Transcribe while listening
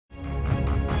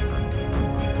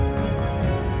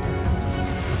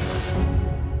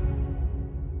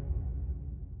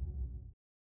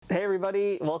Hey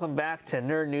everybody, welcome back to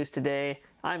Nerd News Today.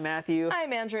 I'm Matthew.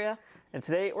 I'm Andrea. And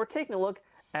today we're taking a look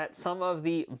at some of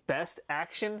the best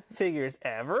action figures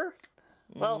ever.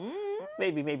 Well,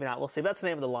 maybe not. We'll see. That's the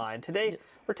name of the line. Today,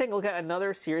 we're taking a look at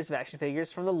another series of action figures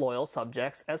from the Loyal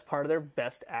Subjects as part of their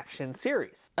Best Action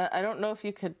series. I don't know if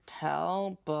you could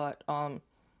tell, but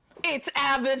it's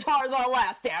Avatar: The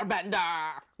Last Airbender.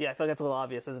 Yeah, I feel like that's a little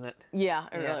obvious, isn't it? Yeah,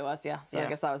 it really was. Yeah, so I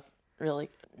guess that was really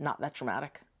not that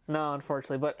dramatic. No,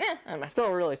 unfortunately, but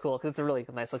still really cool because it's a really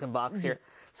nice looking box here.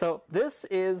 So this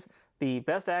is the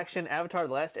Best Action Avatar: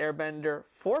 The Last Airbender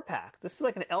 4-pack. This is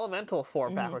like an elemental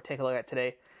 4-pack we're taking a look at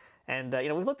today. And,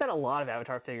 we've looked at a lot of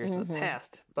Avatar figures in the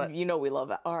past, but... You know we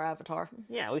love our Avatar.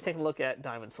 Yeah, we've taken a look at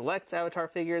Diamond Select's Avatar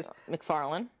figures.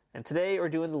 McFarlane. And today we're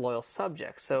doing the Loyal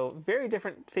Subjects. So very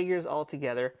different figures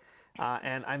altogether.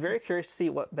 And I'm very curious to see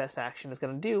what Best Action is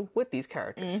going to do with these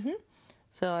characters.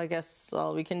 So I guess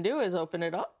all we can do is open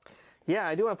it up. Yeah,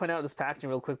 I do want to point out this packaging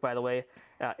real quick, by the way.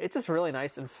 It's just really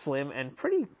nice and slim and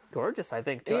pretty gorgeous, I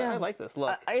think, too. Yeah. I like this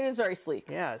look. It is very sleek.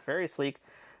 Yeah, it's very sleek.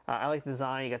 I like the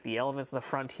design. You got the elements in the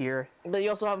front here. But you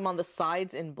also have them on the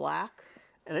sides in black.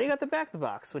 And then you got the back of the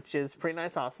box, which is pretty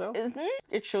nice also.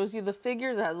 It shows you the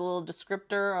figures. It has a little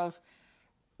descriptor of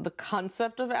the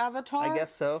concept of Avatar. I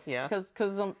guess so, yeah. Because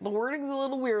the wording's a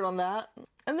little weird on that.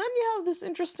 And then you have this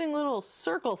interesting little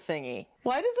circle thingy.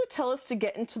 Why does it tell us to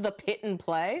get into the pit and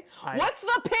play? What's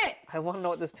the pit? I want to know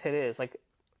what this pit is. Like,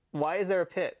 why is there a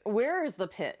pit? Where is the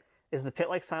pit? Is the pit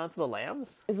like Silence of the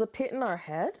Lambs? Is the pit in our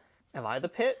head? Am I the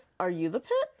pit? Are you the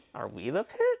pit? Are we the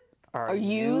pit? Are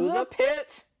you the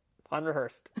pit?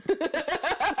 Unrehearsed.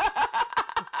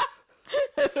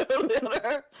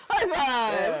 High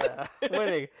five! Yeah,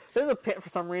 winning. There's a pit for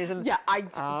some reason. Yeah, I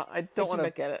don't want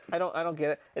to get it. I don't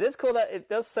get it. It is cool that it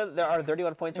does say that there are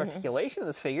 31 points of articulation in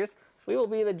this figures. We will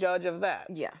be the judge of that.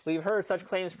 Yes. We've heard such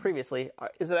claims previously.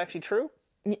 Is it actually true?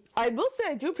 I will say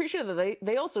I do appreciate that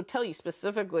they also tell you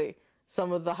specifically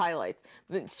some of the highlights.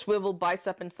 The swivel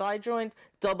bicep and thigh joints,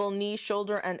 double knee,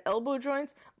 shoulder, and elbow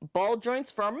joints, ball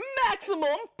joints for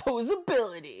maximum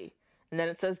posability. And then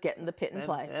it says get in the pit and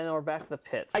play. And then we're back to the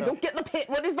pit. So, I don't get the pit.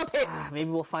 What is the pit? Maybe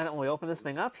we'll find out when we open this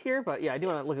thing up here, but yeah, I do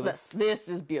want to look at this. This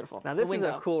is beautiful. Now this is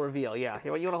a cool reveal, yeah.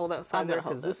 Here, you want to hold that side there?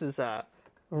 Because this is a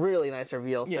really nice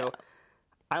reveal. Yeah. So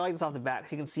I like this off the back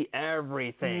so you can see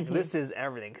everything. This is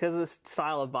everything. Because of this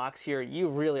style of box here, you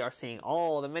really are seeing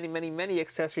all the many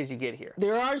accessories you get here.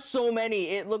 There are so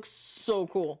many. It looks so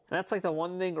cool. And that's like the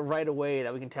one thing right away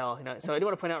that we can tell. So I do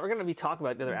want to point out, we're going to be talking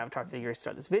about the other Avatar figures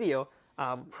throughout this video.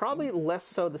 Probably less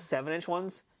so the 7-inch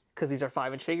ones, because these are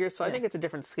 5-inch figures, so I think it's a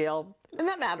different scale. And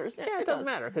that matters. Yeah, it does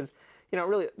matter, because,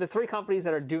 really, the three companies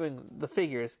that are doing the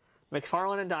figures,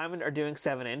 McFarlane and Diamond are doing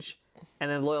 7-inch, and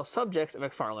then Loyal Subjects and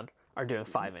McFarlane are doing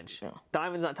 5-inch. Yeah.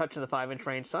 Diamond's not touching the 5-inch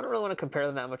range, so I don't really want to compare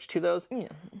them that much to those. Yeah.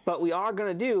 But we are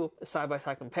going to do a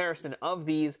side-by-side comparison of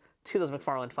these to those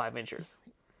McFarlane 5-inchers.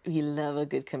 We love a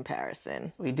good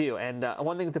comparison. We do, and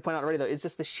one thing to point out already, though, is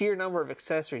just the sheer number of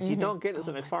accessories. You don't get this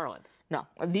with McFarlane. No,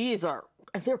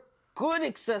 they're good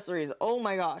accessories. Oh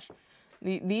my gosh.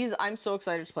 These, I'm so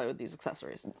excited to play with these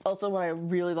accessories. Also, what I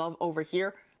really love over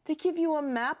here, they give you a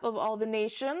map of all the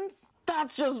nations.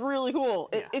 That's just really cool.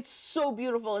 It's so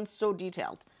beautiful and so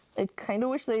detailed. I kind of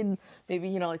wish they'd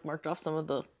maybe, like marked off some of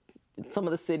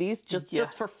the cities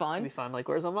just for fun. It'd be fun, like,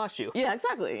 where's Omashu? Yeah,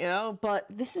 exactly, but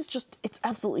this is just, it's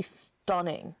absolutely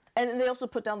stunning. And they also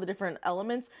put down the different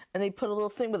elements, and they put a little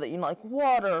thing with it, like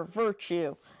water,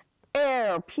 virtue,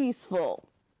 air, peaceful,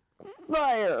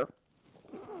 fire,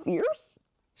 fierce?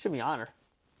 Should be honor.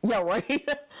 Yeah, right?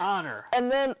 Honor. And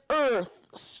then earth,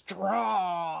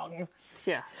 strong.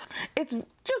 Yeah. It's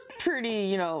just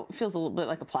pretty, feels a little bit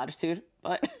like a platitude,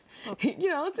 but,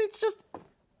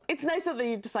 it's nice that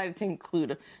they decided to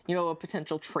include, a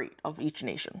potential trait of each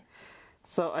nation.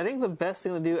 So I think the best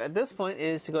thing to do at this point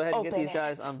is to go ahead and get these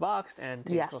guys unboxed and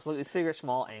take a look at these figures,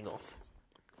 small angles.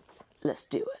 Let's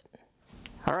do it.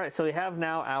 All right, so we have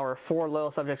now our 4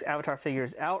 Loyal Subjects Avatar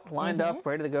figures out, lined up,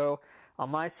 ready to go. On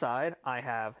my side, I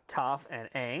have Toph and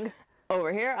Aang.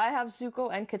 Over here, I have Zuko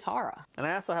and Katara. And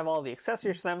I also have all the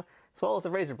accessories for them, as well as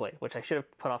a razor blade, which I should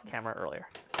have put off camera earlier.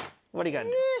 What do you got to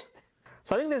do?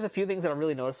 So I think there's a few things that are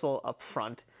really noticeable up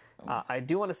front. I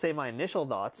do want to say my initial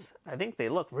thoughts. I think they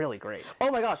look really great.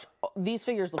 Oh my gosh, these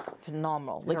figures look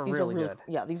phenomenal. These are really good.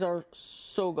 Yeah, these are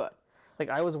so good. Like,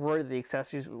 I was worried that the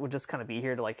accessories would just kind of be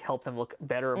here to, like, help them look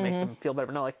better or make them feel better.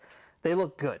 But no, like, they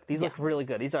look good. These look really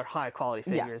good. These are high-quality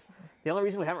figures. Yes. The only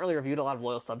reason we haven't really reviewed a lot of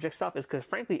Loyal Subject stuff is because,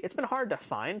 frankly, it's been hard to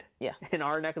find in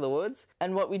our neck of the woods.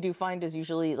 And what we do find is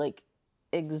usually, like,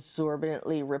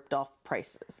 exorbitantly ripped-off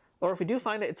prices. Or if we do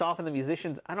find it, it's often the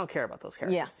musicians. I don't care about those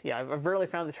characters. Yeah, I've rarely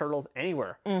found the turtles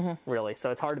anywhere, really.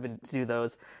 So it's hard to do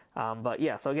those. But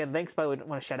yeah, so again, thanks, by the way, I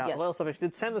want to shout out. Loyal Subjects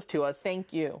did send this to us.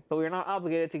 Thank you. But we're not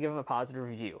obligated to give them a positive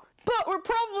review. But we're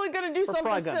probably going to do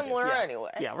something similar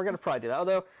anyway. Yeah, we're going to probably do that.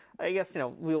 Although, I guess,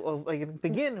 we'll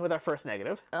begin with our first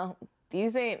negative. Oh,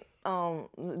 these ain't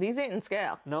in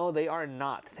scale. No, they are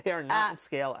not. They are not in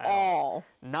scale at all.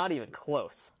 Not even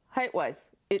close. Height-wise,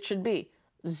 it should be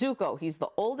Zuko. He's the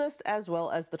oldest as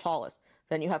well as the tallest.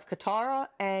 Then you have Katara,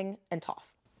 Aang, and Toph.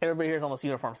 Everybody here is almost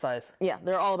uniform size. Yeah,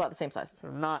 they're all about the same size. So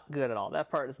not good at all. That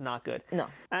part is not good. No.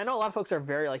 And I know a lot of folks are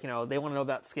very, they want to know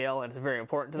about scale, and it's very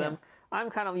important to them. I'm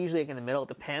kind of usually in the middle. It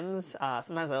depends.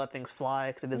 Sometimes I let things fly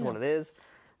because it is what it is.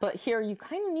 But here, you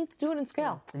kind of need to do it in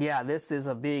scale. Yeah, this is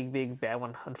a big, big bad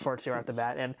one, unfortunately, right off the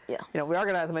bat. And, we are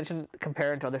going to, as I mentioned,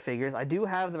 compare it to other figures. I do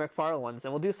have the McFarlane ones,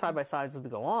 and we'll do side-by-sides as we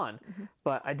go on.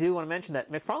 But I do want to mention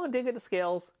that McFarlane did get the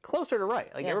scales closer to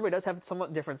right. Everybody does have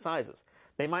somewhat different sizes.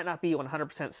 They might not be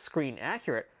 100% screen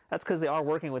accurate. That's because they are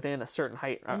working within a certain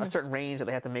height, a certain range that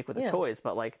they have to make with the toys.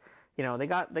 But, they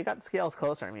got the scales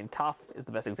closer. I mean, Toph is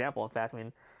the best example. In fact,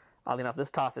 oddly enough,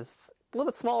 this Toph is a little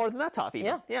bit smaller than that Toph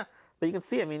even. Yeah. But you can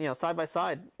see, side by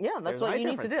side. Yeah, that's what you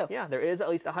need to do. Yeah, there is at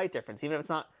least a height difference. Even if it's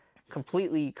not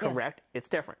completely correct, it's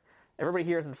different. Everybody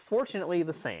here is unfortunately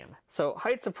the same. So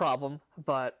height's a problem,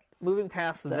 but moving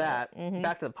past that,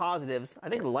 back to the positives, I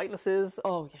think the lightnesses,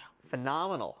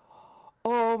 phenomenal.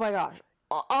 Oh my gosh.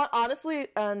 Honestly,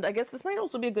 and I guess this might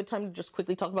also be a good time to just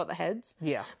quickly talk about the heads.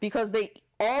 Yeah. Because they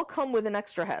all come with an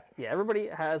extra head. Yeah, everybody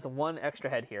has one extra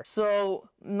head here. So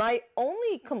my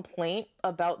only complaint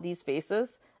about these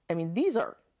faces, these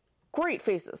are great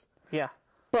faces. Yeah.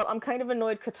 But I'm kind of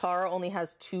annoyed Katara only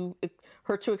has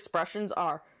her two expressions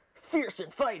are fierce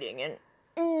and fighting and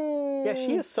yeah,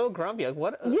 she is so grumpy.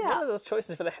 What are those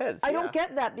choices for the heads? I don't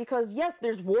get that because, yes,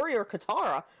 there's warrior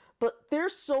Katara, but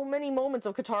there's so many moments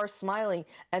of Katara smiling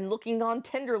and looking on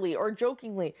tenderly or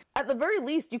jokingly. At the very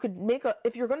least, you could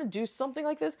if you're going to do something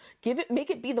like this, make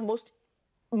it be the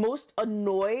most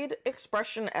annoyed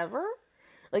expression ever.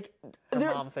 Her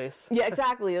mom face. Yeah,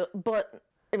 exactly. But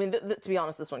to be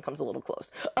honest, this one comes a little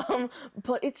close.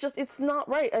 But it's not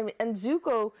right. And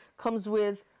Zuko comes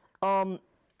with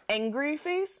angry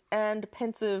face and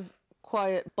pensive,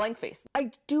 quiet, blank face.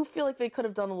 I do feel like they could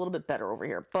have done a little bit better over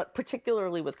here, but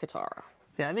particularly with Katara.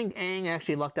 See, I think Aang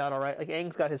actually lucked out all right.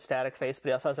 Aang's got his static face, but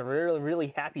he also has a really,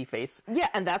 really happy face. Yeah,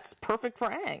 and that's perfect for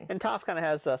Aang. And Toph kind of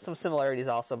has some similarities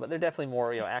also, but they're definitely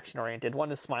more, action-oriented.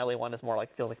 One is smiley, one is more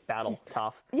feels like battle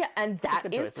Toph. Yeah, and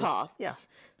that is Toph. Yeah.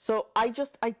 So I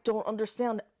don't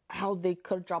understand how they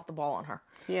could have dropped the ball on her.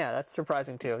 Yeah, that's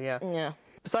surprising too, yeah. Yeah.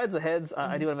 Besides the heads,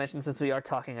 I do want to mention, since we are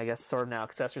talking, I guess, sort of now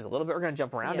accessories a little bit, we're going to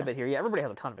jump around a bit here. Yeah, everybody has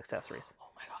a ton of accessories. Oh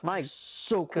my god, my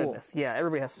so cool. Goodness, yeah,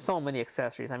 everybody has so many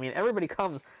accessories. Everybody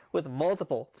comes with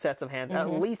multiple sets of hands, at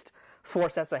least 4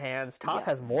 sets of hands. Toph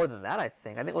has more than that, I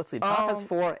think. Let's see, Toph has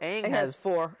 4, Aang has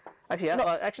 4. Actually,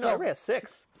 everybody has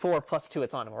 6. 4 plus 2,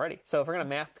 it's on him already. So if we're going to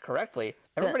math correctly,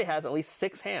 everybody has at least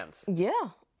 6 hands. Yeah.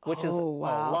 Which is a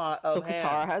lot of hands. So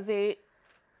Katara has 8.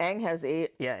 Aang has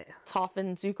 8. Yeah. Toph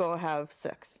and Zuko have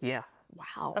 6. Yeah.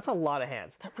 Wow. That's a lot of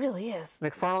hands. That really is.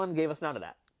 McFarlane gave us none of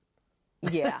that.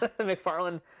 Yeah.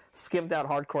 McFarlane skimped out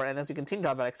hardcore, and as we continue to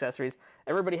talk about accessories,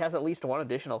 everybody has at least 1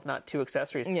 additional, if not 2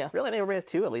 accessories. Yeah. Really, I think everybody has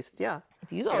 2 at least, yeah.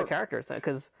 These are characters,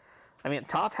 because,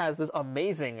 Toph has this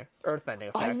amazing earthbending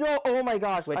effect. I know, oh my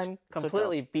gosh. Which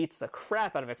completely beats the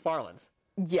crap out of McFarlane's.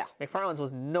 Yeah. McFarlane's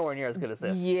was nowhere near as good as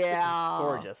this. Yeah. This is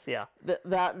gorgeous, yeah.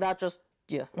 That just...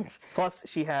 Yeah. Plus,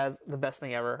 she has the best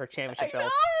thing ever, her championship belt.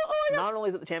 Not only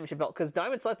is it the championship belt, because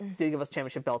Diamond Select did give us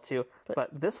championship belt too, but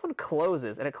this one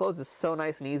closes, and it closes so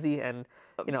nice and easy. And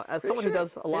as someone who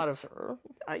does a lot of,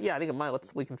 yeah, I think it might.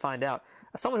 We can find out.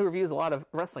 As someone who reviews a lot of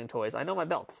wrestling toys, I know my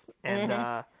belts, and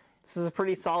this is a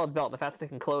pretty solid belt. The fact that it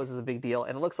can close is a big deal,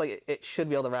 and it looks like it should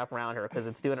be able to wrap around her because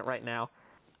it's doing it right now.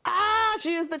 Ah,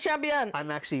 she is the champion. I'm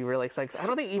actually really excited. 'Cause I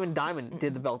don't think even Diamond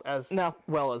did the belt as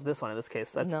well as this one in this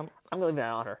case. I'm going to leave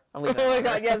that on her. I'm leaving that oh my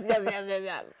god,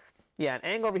 yes. Yeah,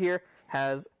 and Aang over here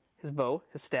has his bow,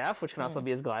 his staff, which can also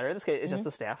be his glider. In this case, it's just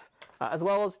the staff, as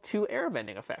well as 2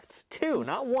 airbending effects. 2,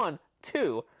 not 1,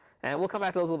 2. And we'll come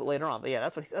back to those a little bit later on. But yeah,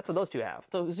 that's what those 2 have.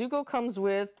 So Zuko comes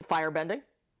with firebending.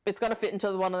 It's going to fit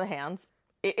into one of the hands.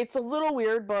 It's a little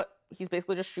weird, but he's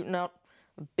basically just shooting out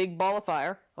a big ball of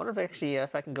fire. I wonder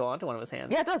if I can go onto one of his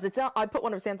hands. Yeah, it does. I put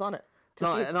one of his hands on it.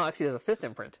 No, actually, there's a fist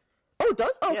imprint. Oh, it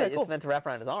does? Oh, okay, cool. It's meant to wrap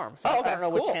around his arm. So I don't know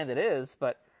which hand it is,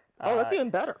 but... oh, that's even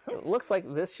better. It looks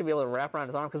like this should be able to wrap around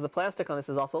his arm, because the plastic on this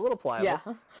is also a little pliable. Yeah.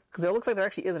 Because it looks like there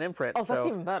actually is an imprint. Oh, that's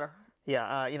even better.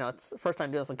 Yeah, you know, it's the first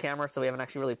time doing this on camera, so we haven't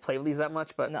actually really played with these that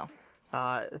much, but No.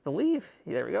 I believe,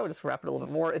 there we go, just wrap it a little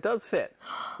bit more. It does fit.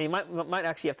 I mean, might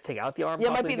actually have to take out the arm. Yeah, it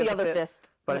might possibly be to the get it other to fit, fist.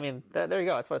 But I mean, there you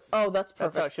go. That's what's. Oh, that's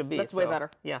perfect. That's how it should be. That's way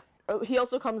better. Yeah. Oh, he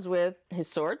also comes with his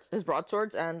swords, his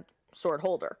broadswords, and sword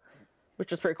holder,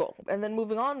 which is pretty cool. And then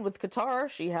moving on with Katara,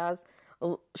 she has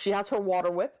her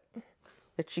water whip.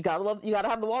 Which you gotta love. You gotta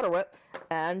have the water whip,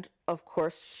 and of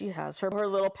course she has her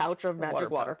little pouch of magic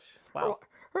water. Wow.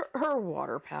 Her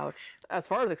water pouch. As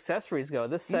far as accessories go,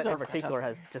 this set in particular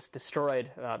has just destroyed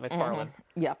McFarlane.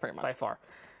 Yeah, pretty much. By far.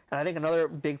 And I think another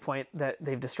big point that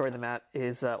they've destroyed them at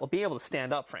is well, being able to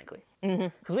stand up, frankly.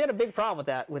 Because we had a big problem with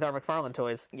that with our McFarlane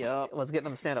toys. Yep. Was getting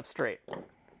them to stand up straight.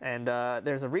 And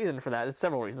there's a reason for that. There's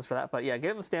several reasons for that. But yeah,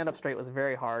 getting them to stand up straight was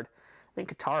very hard. I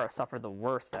think Katara suffered the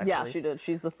worst, actually. Yeah, she did.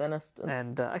 She's the thinnest.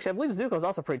 And actually, I believe Zuko was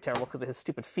also pretty terrible because of his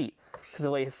stupid feet. Because of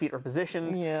the way his feet are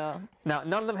positioned. Yeah. Now,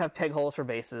 none of them have peg holes for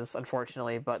bases,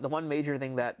 unfortunately. But the one major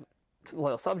thing that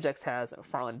Loyal Subjects has and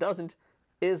McFarlane doesn't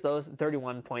is those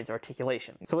 31 points of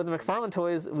articulation. So with the McFarlane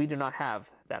toys, we do not have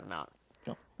that amount.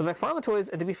 No. The McFarlane toys,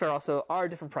 and to be fair also, are a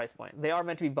different price point. They are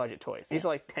meant to be budget toys. These are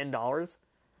like $10.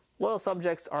 Loyal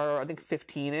Subjects are, I think,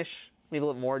 15-ish. Maybe a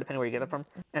little more, depending where you get them from.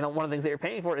 And one of the things that you're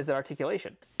paying for is that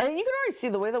articulation. And you can already see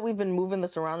the way that we've been moving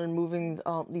this around and moving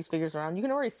these figures around. You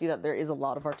can already see that there is a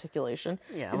lot of articulation.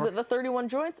 Yeah, is it the 31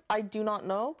 joints? I do not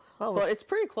know, but it's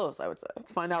pretty close, I would say.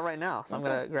 Let's find out right now. So I'm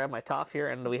going to grab my top here,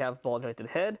 and we have ball-jointed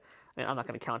head. I mean, I'm not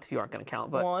going to count if you aren't going to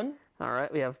count, but 1. All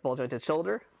right, we have ball-jointed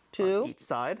shoulder 2. on each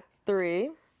side.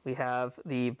 3. We have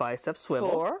the bicep swivel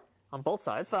 4. on both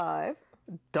sides. 5.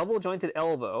 Double-jointed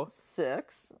elbow.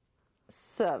 6.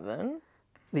 7.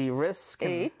 The wrists can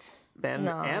 8. bend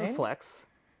 9, and flex.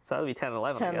 So that would be 10 and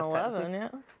 11, 10, I guess,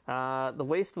 11, yeah. The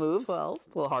waist moves. 12.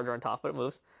 It's a little harder on top, but it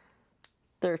moves.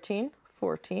 13.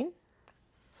 14.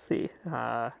 Let's see.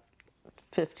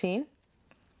 15.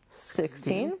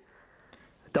 16.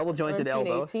 Double-jointed 17,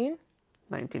 elbow. 18.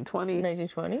 19, 20. 19,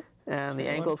 20. And the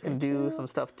ankles can do some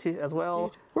stuff too as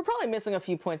well. We're probably missing a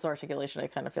few points of articulation, I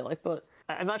kind of feel like, but...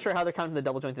 I'm not sure how they're counting the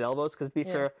double-jointed elbows, because to be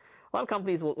fair, a lot of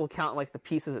companies will count like the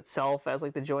pieces itself as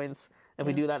like the joints. If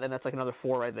we do that, then that's like another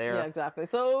 4 right there. Yeah, exactly.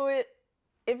 So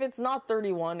if it's not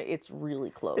 31, it's really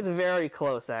close. It's very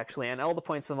close, actually, and all the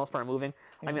points for the most part are moving.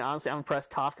 I mean, honestly, I'm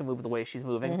impressed Toph can move the way she's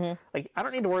moving. Like, I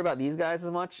don't need to worry about these guys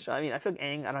as much. I mean, I feel like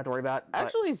Aang, I don't have to worry about. But...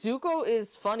 Actually, Zuko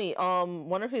is funny.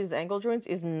 One of his ankle joints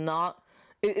is a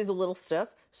little stiff,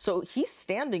 so he's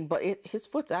standing, but his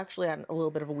foot's actually at a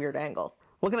little bit of a weird angle.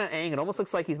 Looking at Aang, it almost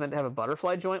looks like he's meant to have a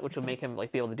butterfly joint, which will make him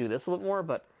like be able to do this a little bit more,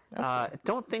 but I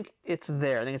don't think it's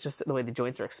there. I think it's just the way the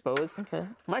joints are exposed. Okay.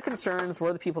 My concerns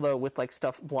were the people, though, with like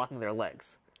stuff blocking their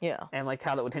legs. Yeah. And like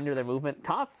how that would hinder their movement.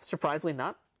 Toph, surprisingly,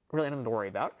 not really anything to worry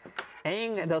about.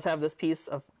 Aang does have this piece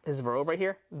of his robe right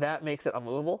here. That makes it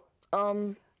unmovable.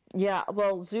 Yeah,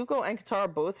 well, Zuko and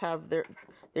Katara both have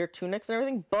their tunics and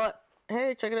everything, but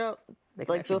hey, check it out. They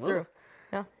can Legs go actually through. move.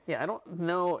 Yeah. Yeah, I don't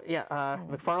know. Yeah,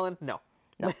 McFarlane, no.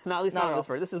 Not at least not in this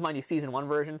version. This is, mind you, season 1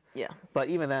 version. Yeah. But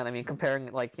even then, I mean,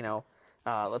 comparing, like, you know,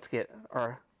 let's get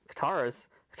our Katara's.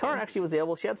 Katara actually was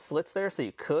able, she had slits there, so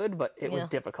you could, but it was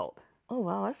difficult. Oh,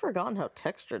 wow, I've forgotten how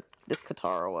textured this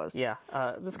Katara was. Yeah,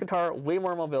 this Katara, way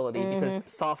more mobility because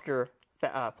softer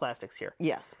plastics here.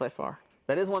 Yes, by far.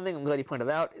 That is one thing I'm glad you pointed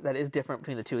out that is different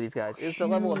between the two of these guys, is the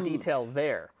level of detail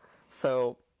there.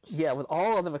 So, yeah, with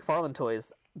all of the McFarlane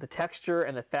toys, the texture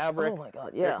and the fabric. Oh my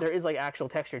god, yeah. There is like actual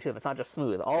texture to them. It's not just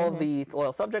smooth. All of the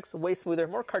Loyal Subjects, way smoother,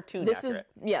 more cartoon accurate.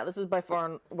 This is by far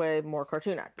and way more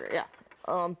cartoon accurate,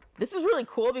 yeah. This is really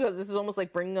cool because this is almost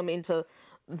like bringing them into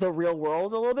the real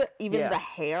world a little bit. Even the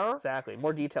hair. Exactly.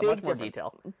 More detail, much more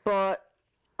detail. But,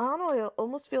 I don't know, I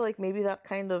almost feel like maybe that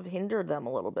kind of hindered them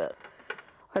a little bit.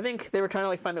 I think they were trying to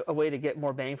like find a way to get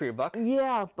more bang for your buck.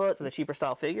 Yeah, but... For the cheaper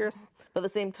style figures. But at the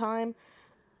same time...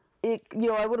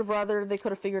 I would have rather they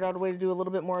could have figured out a way to do a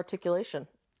little bit more articulation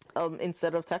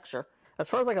instead of texture. As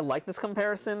far as like a likeness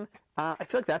comparison, I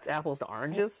feel like that's apples to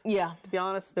oranges. Yeah. To be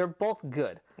honest, they're both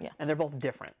good. Yeah. And they're both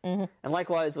different. And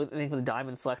likewise, I think with the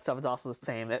Diamond Select stuff, it's also the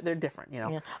same. They're different, you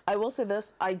know. Yeah. I will say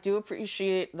this: I do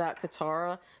appreciate that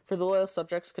Katara, for the Loyal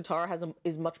Subjects, Katara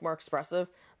is much more expressive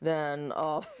than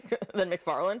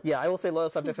McFarlane. Yeah, I will say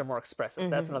Loyal Subjects are more expressive.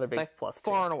 That's another big plus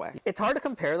too. Far and away. It's hard to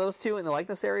compare those two in the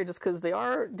likeness area just because they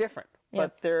are different,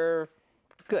 but they're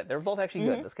good. They're both actually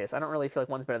good in this case. I don't really feel like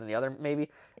one's better than the other. Maybe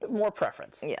more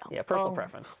preference. Yeah. Yeah, personal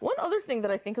preference. One other thing that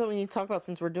I think that we need to talk about,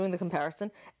 since we're doing the comparison,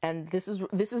 and this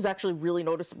is actually really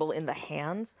noticeable in the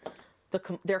hands,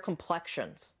 their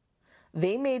complexions.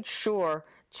 They made sure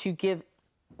to give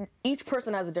each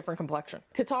person has a different complexion.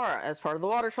 Katara, as part of the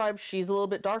Water Tribe, she's a little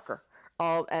bit darker.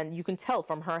 and you can tell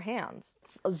from her hands.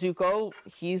 Zuko,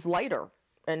 he's lighter,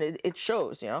 and it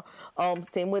shows,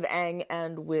 Same with Aang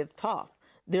and with Toph.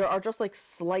 There are just like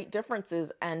slight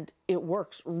differences, and it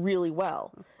works really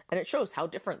well, and it shows how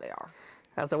different they are.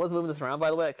 As I was moving this around, by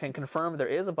the way, I can confirm there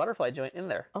is a butterfly joint in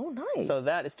there. Oh, nice. So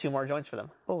that is 2 more joints for them.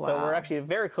 Oh, wow. So we're actually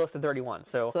very close to 31.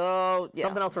 So yeah.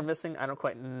 Something else we're missing, I don't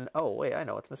quite oh, wait, I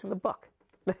know. It's missing the buck.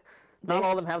 Not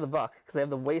all of them have the buck, because they have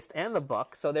the waist and the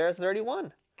buck. So there's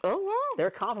 31. Oh, wow.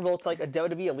 They're comparable to like a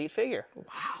WWE Elite figure.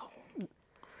 Wow.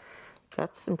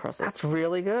 That's impressive. That's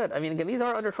really good. I mean, again, these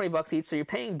are under $20 each, so you're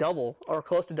paying double or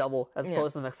close to double as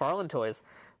opposed to the McFarlane Toys,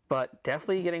 but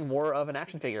definitely getting more of an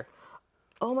action figure.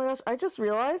 Oh my gosh, I just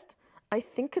realized, I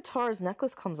think Katara's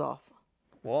necklace comes off.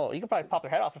 Whoa, you can probably pop their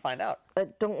head off to find out. I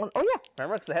don't want. Oh yeah.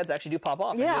 Remember, because the heads actually do pop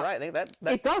off. Yeah, you're right. I think that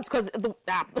it does, because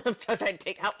I'm trying to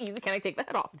take. How easy can I take the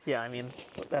head off? Yeah, I mean,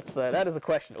 that is a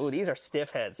question. Ooh, these are stiff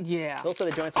heads. Yeah. Those are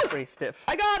the joints are pretty stiff.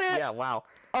 I got it. Yeah. Wow.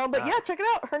 But yeah, check it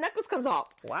out. Her necklace comes off.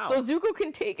 Wow. So Zuko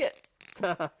can take it.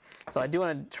 So I do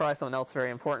want to try something else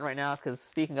very important right now, because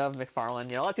speaking of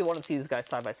McFarlane, a lot of people want to see these guys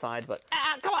side by side, but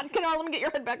Come on, let me get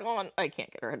your head back on. I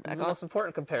can't get her head back the on. most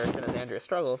important comparison as Andrea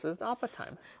struggles is Appa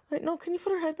time. Wait, no, can you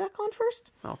put her head back on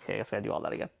first? Okay, I guess I gotta do all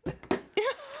that again. Yeah.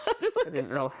 I didn't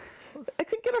know. I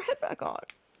couldn't get her head back on.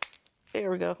 There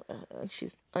we go.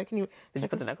 I can even. Did you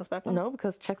put the necklace back on? No,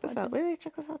 because check this out. Wait,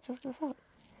 check this out. Check this out.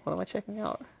 What am I checking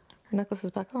out? Her necklace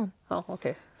is back on. Oh,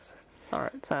 okay. All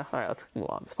right, let's move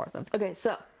on this part then. Okay,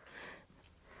 so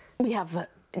we have.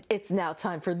 It's now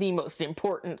time for the most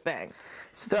important thing.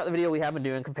 So throughout the video, we have been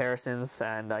doing comparisons,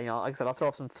 and like I said, I'll throw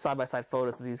up some side-by-side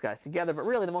photos of these guys together. But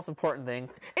really, the most important thing,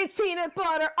 it's peanut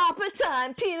butter Appa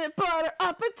time. Peanut butter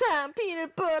Appa time.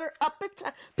 Peanut butter Appa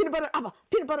time. Peanut butter Appa.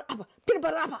 Peanut butter Appa. Peanut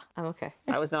butter Appa. I'm okay.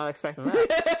 I was not expecting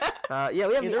that. Yeah,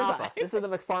 we have Neither the was Appa. I. This is the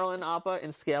McFarlane Appa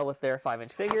in scale with their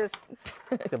 5-inch figures.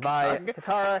 Goodbye,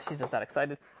 Katara. She's just that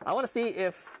excited. I want to see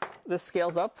if this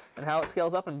scales up and how it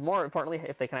scales up, and more importantly,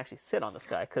 if they can actually sit on this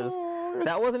guy, because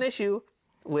that was an issue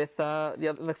with the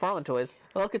other McFarlane Toys.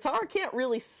 Well, Katara can't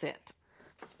really sit.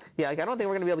 Yeah, like, I don't think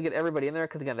we're going to be able to get everybody in there,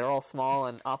 because again, they're all small,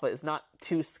 and Appa is not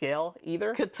to scale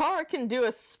either. Katara can do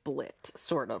a split,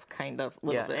 sort of, kind of,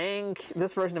 little bit. Aang,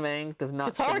 this version of Aang does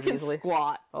not sit Katara as can easily.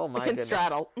 squat. Oh my can goodness.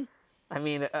 straddle. I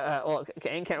mean, well,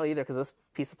 Aang can't really either because this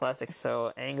piece of plastic.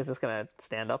 So Aang is just gonna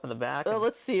stand up in the back. Well,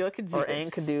 let's see. What can do? Or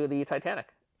Aang could do the Titanic.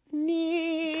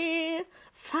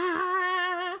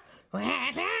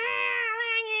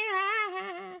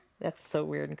 That's so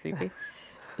weird and creepy.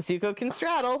 Zuko can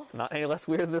straddle. Not any less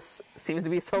weird than this seems to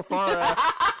be so far.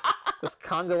 This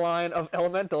conga line of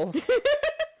elementals.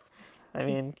 I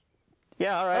mean,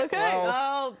 yeah, all right. Okay,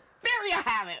 well, there you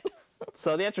have it.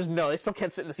 So the answer is no. They still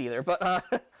can't sit in this either. But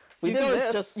we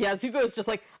did this. Zuko's just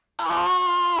like,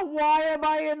 why am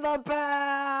I in the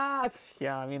back?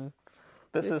 Yeah, I mean,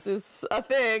 this is a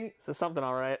thing. This is something,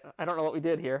 all right. I don't know what we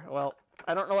did here. Well,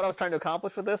 I don't know what I was trying to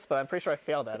accomplish with this, but I'm pretty sure I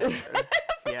failed at it.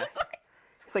 Yeah.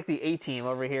 It's like the A-team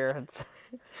over here.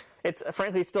 It's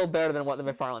frankly still better than what the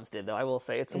McFarlanes did, though. I will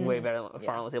say it's way better than what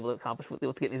McFarlane was able to accomplish with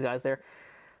getting these guys there.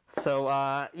 So,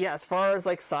 yeah, as far as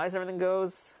like size and everything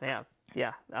goes, yeah.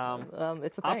 It's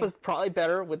a thing. Appa's probably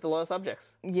better with the low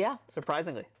subjects. Yeah.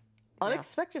 Surprisingly.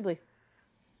 Unexpectedly.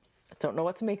 I don't know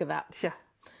what to make of that. Yeah.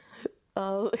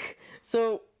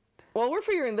 So, while we're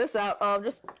figuring this out,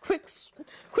 just quick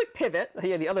pivot.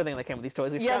 Yeah, the other thing that came with these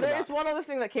toys we forgot about. Yeah, there's one other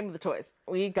thing that came with the toys.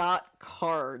 We got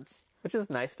cards. Which is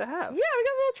nice to have. Yeah, we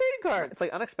got little trading cards. It's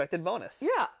like unexpected bonus.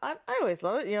 Yeah, I always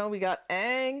love it. You know, we got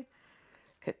Aang,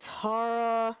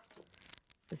 Katara,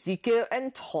 Zeke,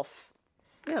 and Toph.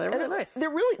 Yeah, they're really nice.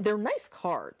 They're nice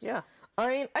cards. Yeah. I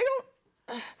mean,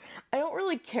 I don't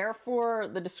really care for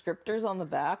the descriptors on the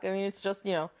back. I mean, it's just,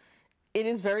 it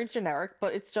is very generic,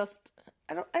 but it's just,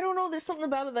 I don't know. There's something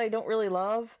about it that I don't really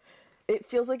love. It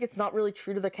feels like it's not really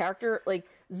true to the character. Like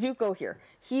Zuko here,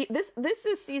 this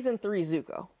is season 3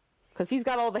 Zuko, because he's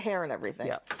got all the hair and everything.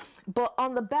 Yeah. But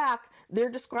on the back, they're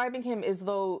describing him as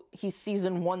though he's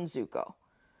season 1 Zuko.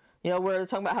 Where they're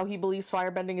talking about how he believes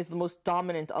firebending is the most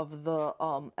dominant of the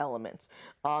elements.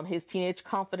 His teenage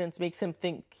confidence makes him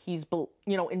think he's,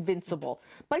 invincible.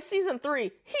 By season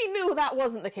 3, he knew that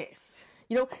wasn't the case.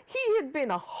 He had been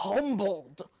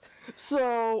humbled.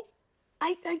 So,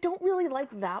 I don't really like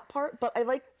that part, but I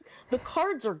like, the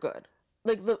cards are good.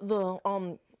 Like,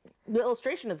 the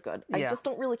illustration is good. I just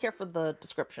don't really care for the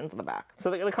descriptions in the back. So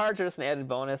the cards are just an added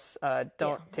bonus.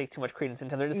 Don't take too much credence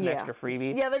into them. They're just an extra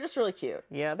freebie. Yeah, they're just really cute.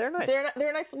 Yeah, they're nice. They're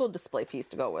a nice little display piece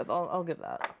to go with. I'll give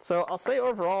that. So I'll say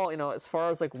overall, as far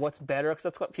as like what's better, because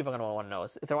that's what people are going to want to know.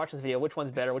 Is if they're watching this video, which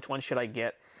one's better? Which one should I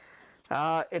get?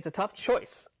 It's a tough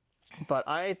choice. But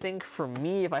I think for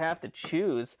me, if I have to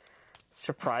choose,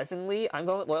 surprisingly, I'm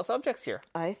going with Loyal Subjects here.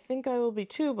 I think I will be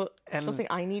too, but something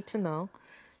I need to know.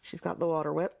 She's got the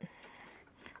water whip.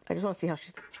 I just want to see how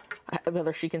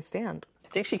whether she can stand.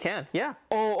 I think she can, yeah.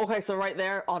 Oh, okay, so right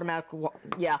there, automatic,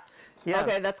 yeah.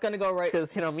 Okay, that's going to go right.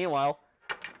 Because, meanwhile,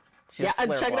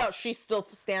 and check it out, she's still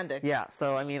standing. Yeah,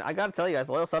 so, I mean, I got to tell you guys,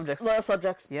 Loyal Subjects. Loyal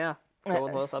Subjects. Yeah, go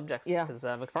with Loyal Subjects. Yeah. Because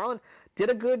McFarlane did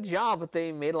a good job, but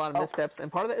they made a lot of missteps,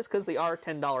 and part of that is because they are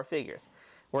 $10 figures.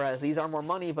 Whereas these are more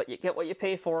money, but you get what you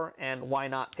pay for, and why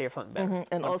not pay for something better?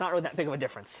 And it's not really that big of a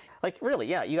difference. Like, really,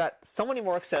 yeah, you got so many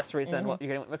more accessories than what you're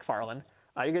getting with McFarlane.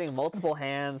 You're getting multiple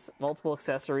hands, multiple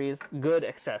accessories, good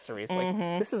accessories. Like,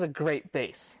 this is a great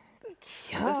base.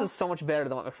 Yeah. This is so much better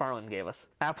than what McFarlane gave us.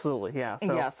 Absolutely, yeah.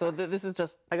 So this is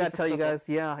just... I gotta tell you guys,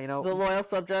 the Loyal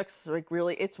Subjects, like,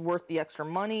 really, it's worth the extra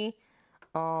money.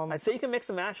 I'd say you can mix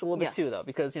and match a little bit too, though,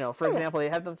 because, for example, they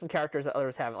have done some characters that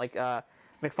others haven't. Like,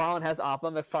 McFarlane has Appa.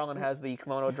 McFarlane has the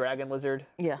kimono dragon lizard.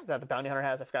 Yeah. That the bounty hunter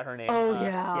has. I forgot her name. Oh,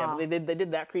 yeah. Yeah, but they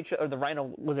did that creature, or the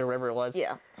rhino lizard, whatever it was.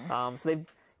 Yeah. So they've,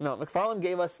 McFarlane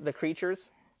gave us the creatures.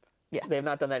 Yeah. They have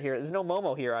not done that here. There's no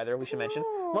Momo here either, we should mention.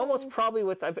 Momo's probably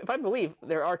with, if I believe,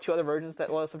 there are 2 other versions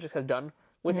that Loyal Subjects has done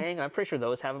with Aang. I'm pretty sure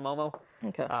those have a Momo.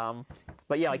 Okay.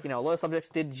 But yeah, like, Loyal Subjects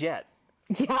did Jet.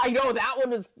 Yeah, I know,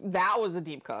 that was a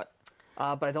deep cut.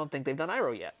 But I don't think they've done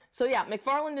Iroh yet. So yeah,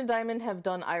 McFarlane and Diamond have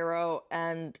done Iroh,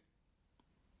 and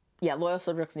yeah, Loyal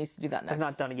Subjects needs to do that next. Has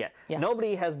not done it yet. Yeah.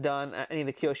 Nobody has done any of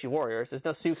the Kyoshi Warriors. There's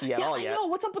no Suki at all yet. I know.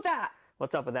 What's up with that?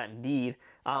 What's up with that, indeed.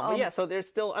 But yeah, so there's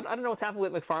still, I don't know what's happened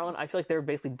with McFarlane. I feel like they're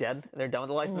basically dead. They're done with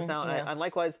the license now. And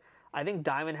likewise, I think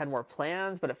Diamond had more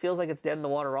plans, but it feels like it's dead in the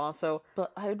water also.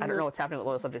 But I don't know what's happening with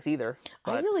Loyal Subjects either.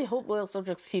 I really hope Loyal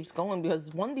Subjects keeps going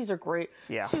because, 1, these are great.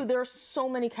 Yeah. 2, there are so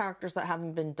many characters that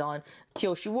haven't been done.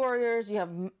 Kyoshi Warriors, you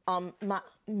have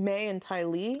Mei and Ty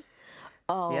Lee.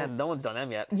 Yeah, no one's done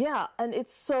them yet. Yeah, and I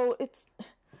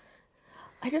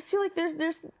just feel like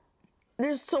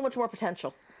there's so much more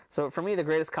potential. So for me, the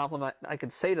greatest compliment I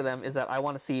could say to them is that I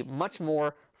want to see much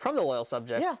more from the Loyal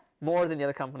Subjects, more than the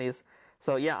other companies.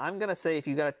 So yeah, I'm going to say if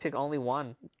you got to pick only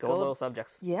one, go with Loyal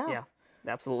Subjects. Yeah. Yeah,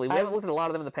 absolutely. We haven't looked at a lot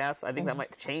of them in the past. I think that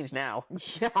might change now.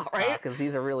 Yeah, right? Because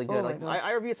these are really good.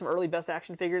 I reviewed some early Best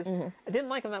Action figures. I didn't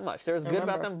like them that much. There was good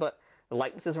about them, but the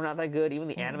likenesses were not that good. Even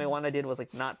the anime one I did was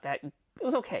like not that... It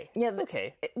was okay. Yeah, it was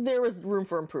okay. There was room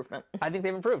for improvement. I think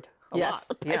they've improved a lot.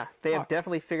 Yeah, they have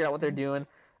definitely figured out what they're doing.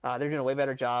 They're doing a way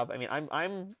better job. I mean,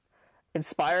 I'm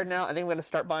inspired now. I think I'm going to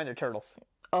start buying their turtles.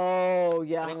 Oh,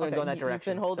 yeah. I think I'm going to go in that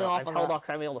direction. You've been holding off on that. I've held off because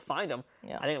I haven't been able to find them.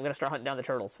 Yeah. I think I'm going to start hunting down the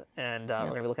turtles, and we're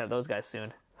going to be looking at those guys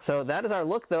soon. So that is our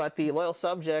look, though, at the Loyal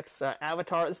Subjects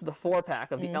Avatar. This is the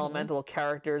 4-pack of the elemental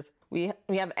characters. We have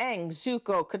Aang,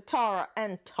 Zuko, Katara,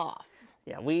 and Toph.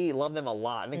 Yeah, we love them a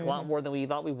lot. I think a lot more than we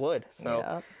thought we would.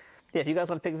 So, yeah, if you guys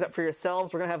want to pick this up for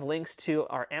yourselves, we're going to have links to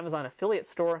our Amazon affiliate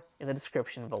store in the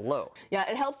description below. Yeah,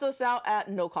 it helps us out at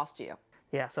no cost to you.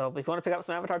 Yeah, so if you want to pick up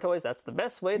some Avatar toys, that's the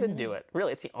best way to do it.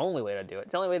 Really, it's the only way to do it.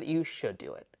 It's the only way that you should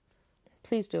do it.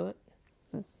 Please do it.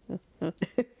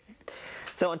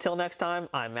 So until next time,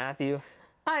 I'm Matthew.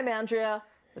 I'm Andrea.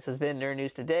 This has been Nerd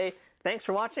News Today. Thanks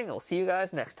for watching, and we'll see you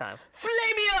guys next time.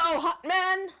 Flameo, hot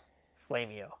man!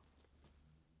 Flameo.